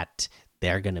that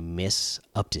they're going to miss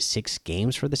up to 6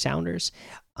 games for the Sounders.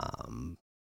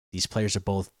 These players are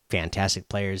both fantastic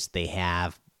players. They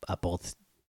have both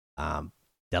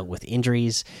dealt with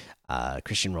injuries.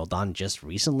 Christian Roldan just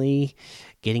recently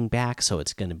getting back, so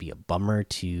it's going to be a bummer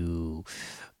to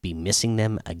be missing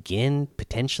them again,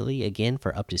 potentially again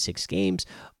for up to 6 games.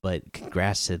 But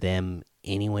congrats to them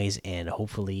anyways, and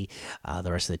hopefully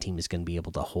the rest of the team is going to be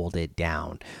able to hold it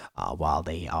down while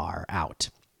they are out.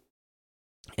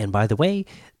 And by the way,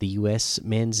 the U.S.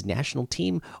 men's national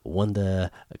team won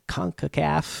the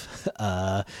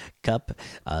CONCACAF Cup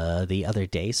the other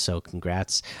day, so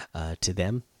congrats to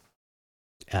them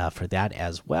for that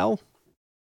as well.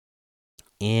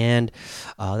 And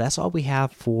that's all we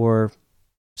have for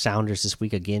Sounders this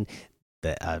week. Again,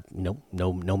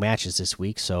 no matches this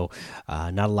week, so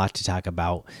not a lot to talk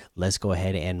about. Let's go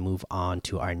ahead and move on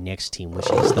to our next team, which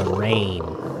is the Rain.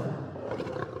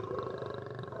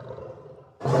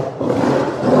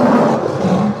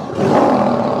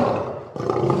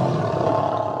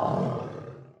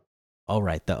 All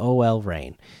right, the OL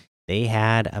Reign. They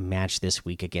had a match this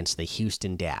week against the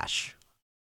Houston Dash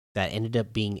that ended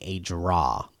up being a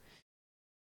draw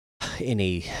in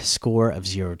a score of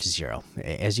 0-0.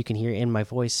 As you can hear in my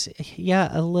voice, yeah,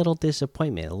 a little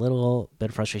disappointment, a little bit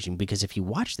of frustration, because if you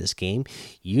watch this game,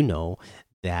 you know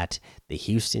that the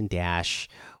Houston Dash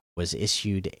was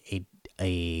issued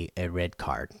a red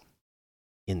card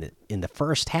in the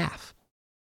first half.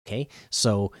 Okay,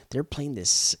 so they're playing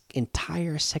this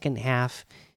entire second half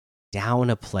down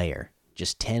a player,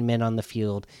 just 10 men on the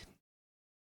field.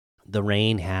 The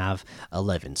Rain have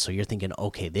 11, so you're thinking,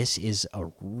 okay, this is a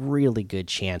really good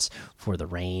chance for the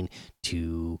Rain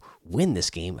to win this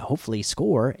game, hopefully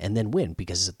score and then win,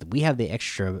 because we have the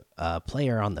extra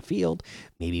player on the field.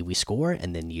 Maybe we score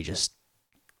and then you just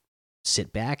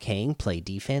sit back, hang, play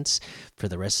defense for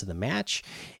the rest of the match,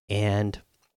 and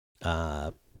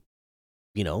ride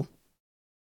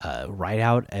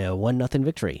out a 1-0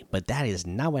 victory. But that is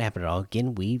not what happened at all.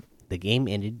 Again, the game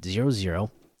ended 0-0.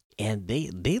 And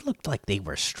they looked like they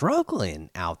were struggling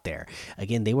out there.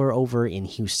 Again, they were over in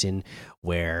Houston,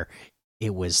 where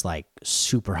it was like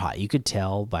super hot. You could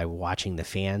tell by watching the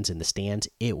fans in the stands,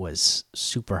 it was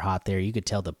super hot there. You could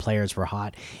tell the players were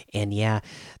hot. And yeah,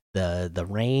 the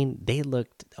Rain,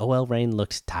 OL Reign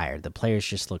looked tired. The players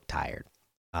just looked tired.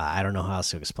 I don't know how else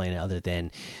to explain it other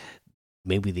than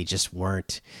maybe they just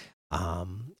weren't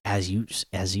as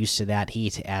used to that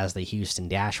heat as the Houston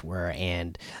Dash were,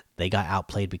 and they got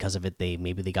outplayed because of it.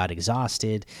 Maybe they got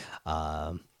exhausted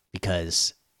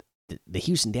because the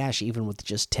Houston Dash, even with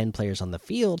just 10 players on the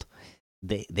field,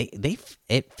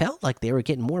 it felt like they were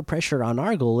getting more pressure on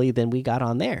our goalie than we got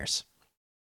on theirs.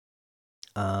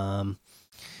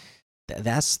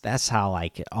 That's how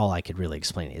all I could really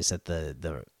explain it, is that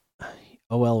the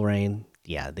OL Reign,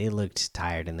 yeah, they looked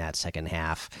tired in that second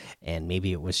half, and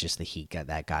maybe it was just the heat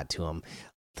that got to them.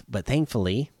 but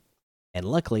thankfully and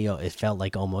luckily, it felt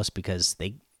like almost because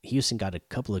Houston got a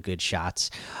couple of good shots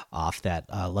off that.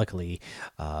 Luckily,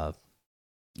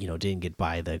 didn't get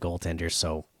by the goaltender,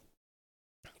 so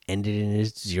ended in a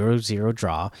 0-0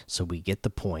 draw. So we get the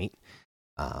point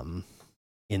um,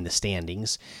 in the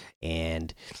standings,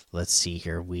 and let's see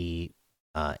here. We,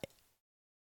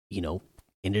 you know,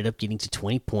 ended up getting to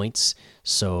 20 points,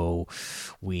 so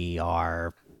we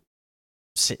are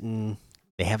sitting.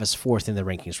 They have us fourth in the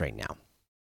rankings right now.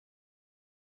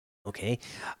 Okay,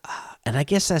 and I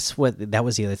guess that was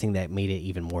the other thing that made it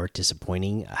even more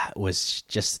disappointing was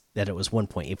just that it was 1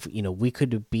 point. If we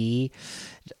could be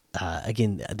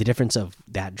again, the difference of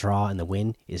that draw and the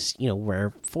win is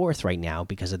we're fourth right now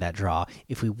because of that draw.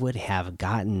 If we would have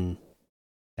gotten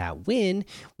that win,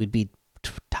 we'd be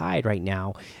tied right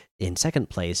now in second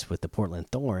place with the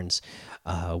Portland Thorns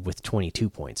with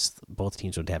 22 points. Both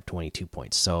teams would have 22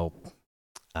 points. So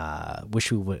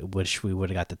wish we would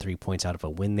have got the 3 points out of a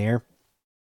win there,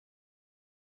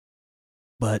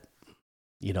 but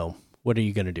what are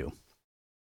you gonna do?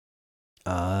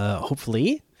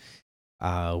 Hopefully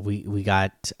we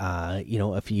got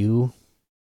a few,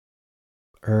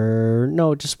 or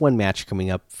no, just one match coming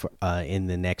up in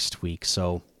the next week,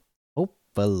 so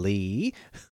hopefully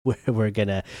we're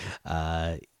gonna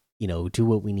do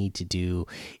what we need to do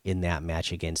in that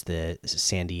match against the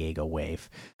San Diego Wave.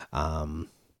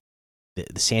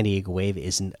 The San Diego Wave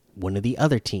isn't one of the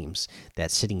other teams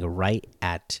that's sitting right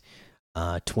at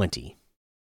 20.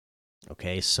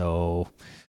 Okay, so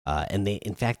and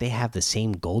in fact they have the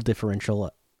same goal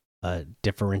differential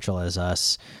as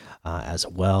us as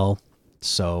well.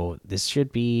 So this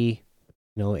should be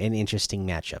an interesting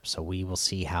matchup. So we will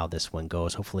see how this one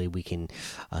goes. Hopefully we can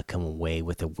come away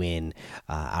with a win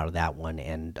out of that one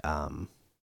and kind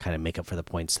of make up for the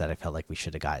points that I felt like we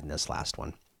should have gotten this last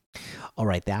one. All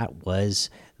right, that was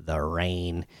the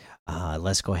rain.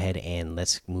 Let's go ahead and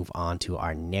let's move on to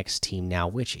our next team now,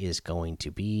 which is going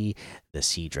to be the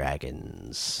Sea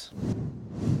Dragons.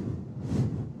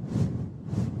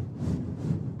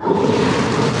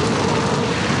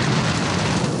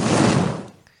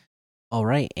 All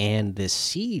right, and the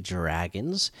Sea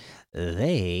Dragons,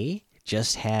 they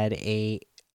just had a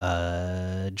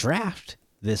draft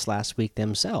this last week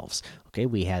themselves. Okay,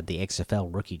 we had the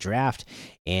XFL rookie draft,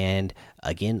 and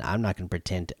again, I'm not going to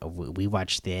pretend we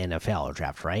watched the NFL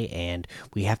draft, right? And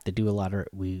we have to do a lot of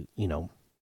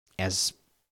as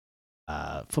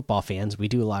football fans, we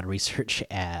do a lot of research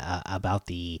about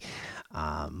the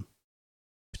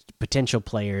potential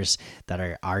players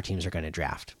that our teams are going to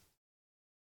draft.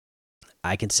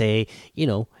 I can say,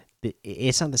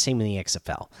 it's not the same in the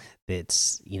XFL.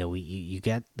 It's you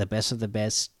get the best of the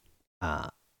best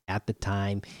at the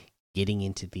time getting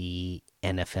into the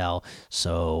NFL.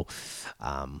 So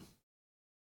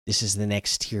this is the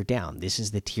next tier down. This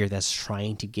is the tier that's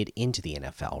trying to get into the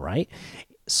NFL, right?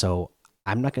 So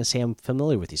I'm not going to say I'm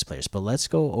familiar with these players, but let's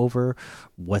go over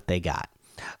what they got.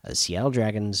 Seattle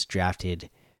Dragons drafted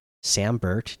Sam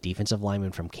Burt, defensive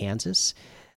lineman from Kansas.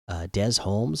 Des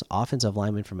Holmes, offensive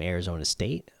lineman from Arizona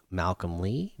State. Malcolm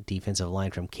Lee, defensive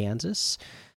line from Kansas.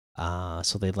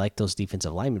 So they like those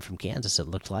defensive linemen from Kansas, it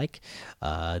looked like.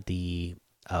 The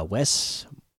Wes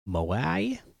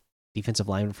Moai, defensive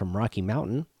lineman from Rocky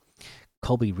Mountain.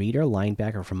 Colby Reeder,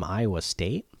 linebacker from Iowa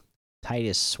State.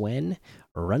 Titus Swen,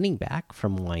 running back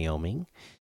from Wyoming.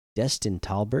 Destin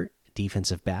Talbert,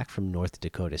 defensive back from North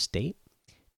Dakota State.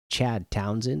 Chad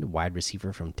Townsend, wide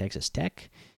receiver from Texas Tech.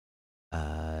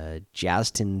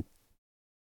 Justin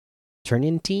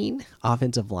Turnintine,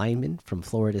 offensive lineman from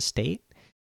Florida State.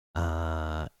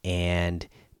 And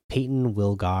Peyton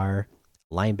Wilgar,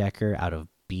 linebacker out of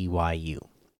BYU.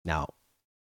 Now,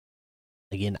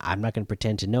 again, I'm not going to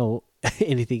pretend to know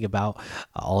anything about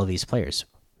all of these players,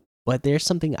 but there's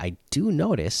something I do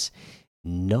notice.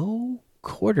 No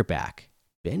quarterback,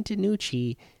 Ben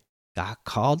DiNucci, got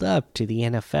called up to the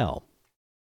NFL.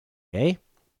 Okay.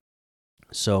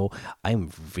 So I'm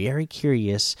very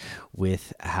curious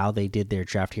with how they did their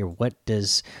draft here. What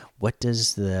does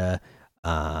the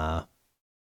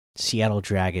Seattle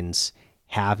Dragons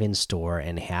have in store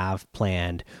and have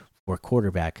planned for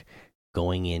quarterback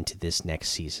going into this next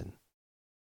season?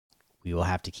 We will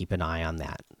have to keep an eye on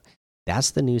that.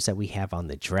 That's the news that we have on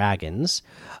the Dragons,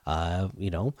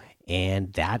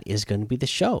 and that is going to be the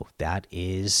show. That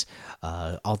is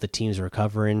all the teams we're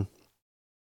covering.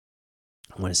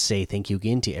 I want to say thank you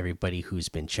again to everybody who's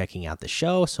been checking out the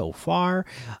show so far.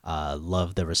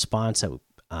 Love the response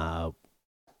that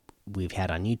we've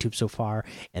had on YouTube so far,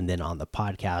 and then on the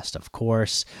podcast, of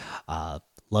course.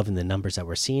 loving the numbers that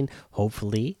we're seeing.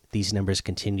 Hopefully, these numbers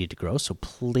continue to grow. So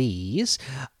please,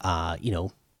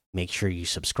 make sure you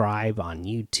subscribe on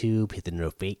YouTube, hit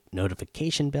the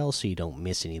notification bell so you don't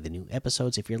miss any of the new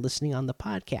episodes. If you're listening on the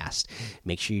podcast,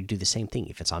 make sure you do the same thing.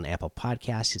 If it's on Apple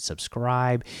Podcasts, hit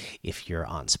subscribe. If you're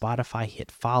on Spotify,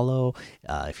 hit follow.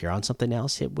 If you're on something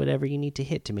else, hit whatever you need to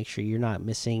hit to make sure you're not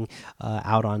missing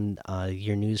out on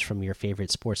your news from your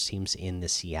favorite sports teams in the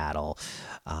Seattle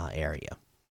area.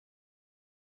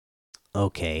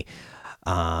 Okay.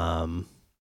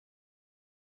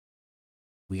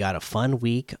 We got a fun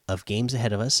week of games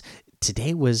ahead of us.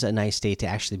 Today was a nice day to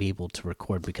actually be able to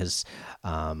record because,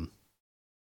 there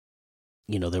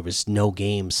was no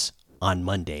games on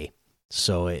Monday,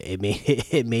 so it made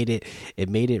it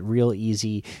made it real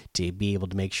easy to be able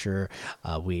to make sure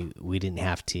we didn't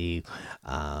have to,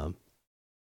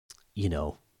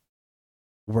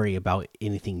 worry about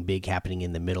anything big happening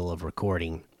in the middle of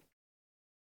recording.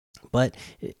 But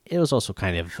it was also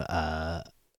kind of,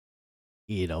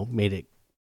 made it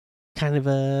kind of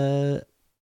a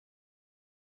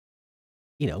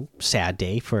sad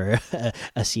day for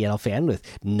a Seattle fan with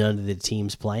none of the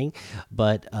teams playing,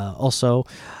 but also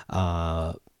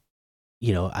I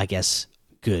guess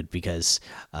good because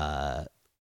I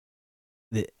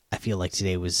feel like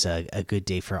today was a good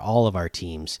day for all of our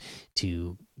teams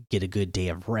to get a good day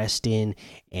of rest in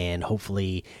and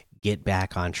hopefully get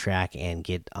back on track and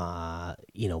get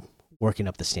working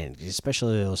up the standings,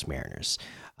 especially those Mariners.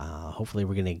 Hopefully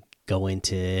we're going to go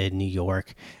into New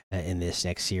York in this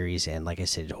next series, and like I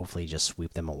said, hopefully just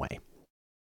sweep them away.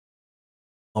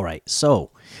 All right,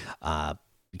 so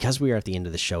because we are at the end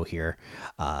of the show here,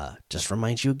 just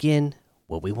remind you again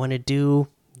what we want to do.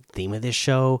 Theme of this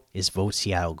show is vote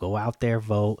Seattle. Go out there,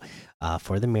 vote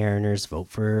for the Mariners, vote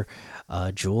for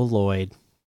Jewel Lloyd.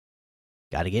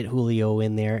 Got to get Julio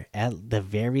in there at the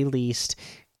very least.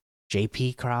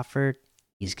 JP Crawford,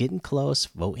 he's getting close.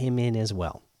 Vote him in as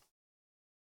well.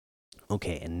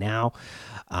 Okay, and now,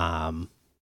 let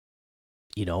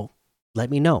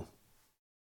me know.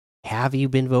 Have you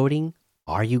been voting?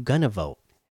 Are you gonna vote?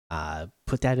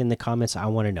 Put that in the comments. I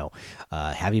want to know.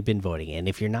 Have you been voting? And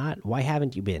if you're not, why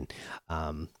haven't you been?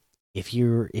 If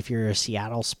you're a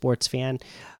Seattle sports fan,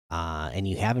 and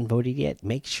you haven't voted yet,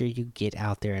 make sure you get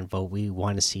out there and vote. We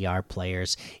want to see our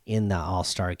players in the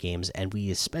All-Star games, and we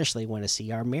especially want to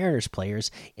see our Mariners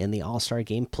players in the All-Star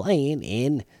game playing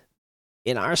in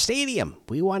our stadium.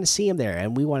 We want to see them there,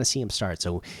 and we want to see them start.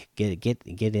 So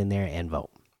get in there and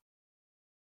vote.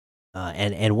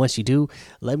 And once you do,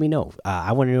 let me know.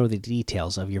 I want to know the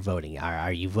details of your voting.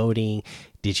 Are you voting?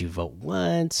 Did you vote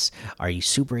once? Are you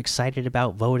super excited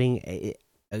about voting?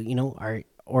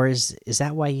 Or is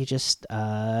that why you just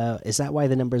is that why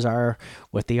the numbers are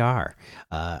what they are?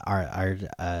 Are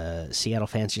Seattle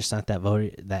fans just not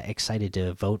that excited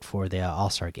to vote for the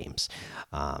All-Star games?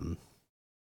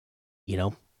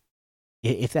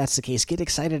 If that's the case, get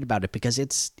excited about it because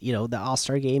it's the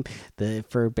All-Star game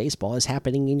for baseball is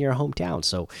happening in your hometown.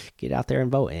 So get out there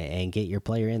and vote and get your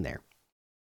player in there.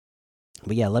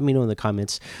 But yeah, let me know in the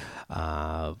comments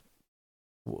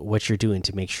what you're doing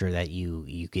to make sure that you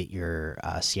get your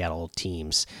Seattle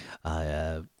teams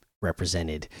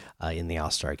represented in the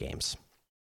All-Star games.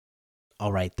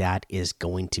 All right, that is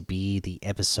going to be the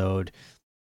episode.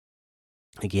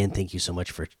 Again, thank you so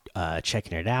much for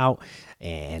checking it out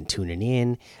and tuning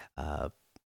in.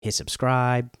 Hit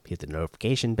subscribe, hit the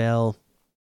notification bell,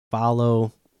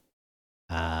 follow,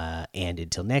 and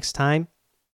until next time,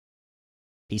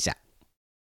 peace out.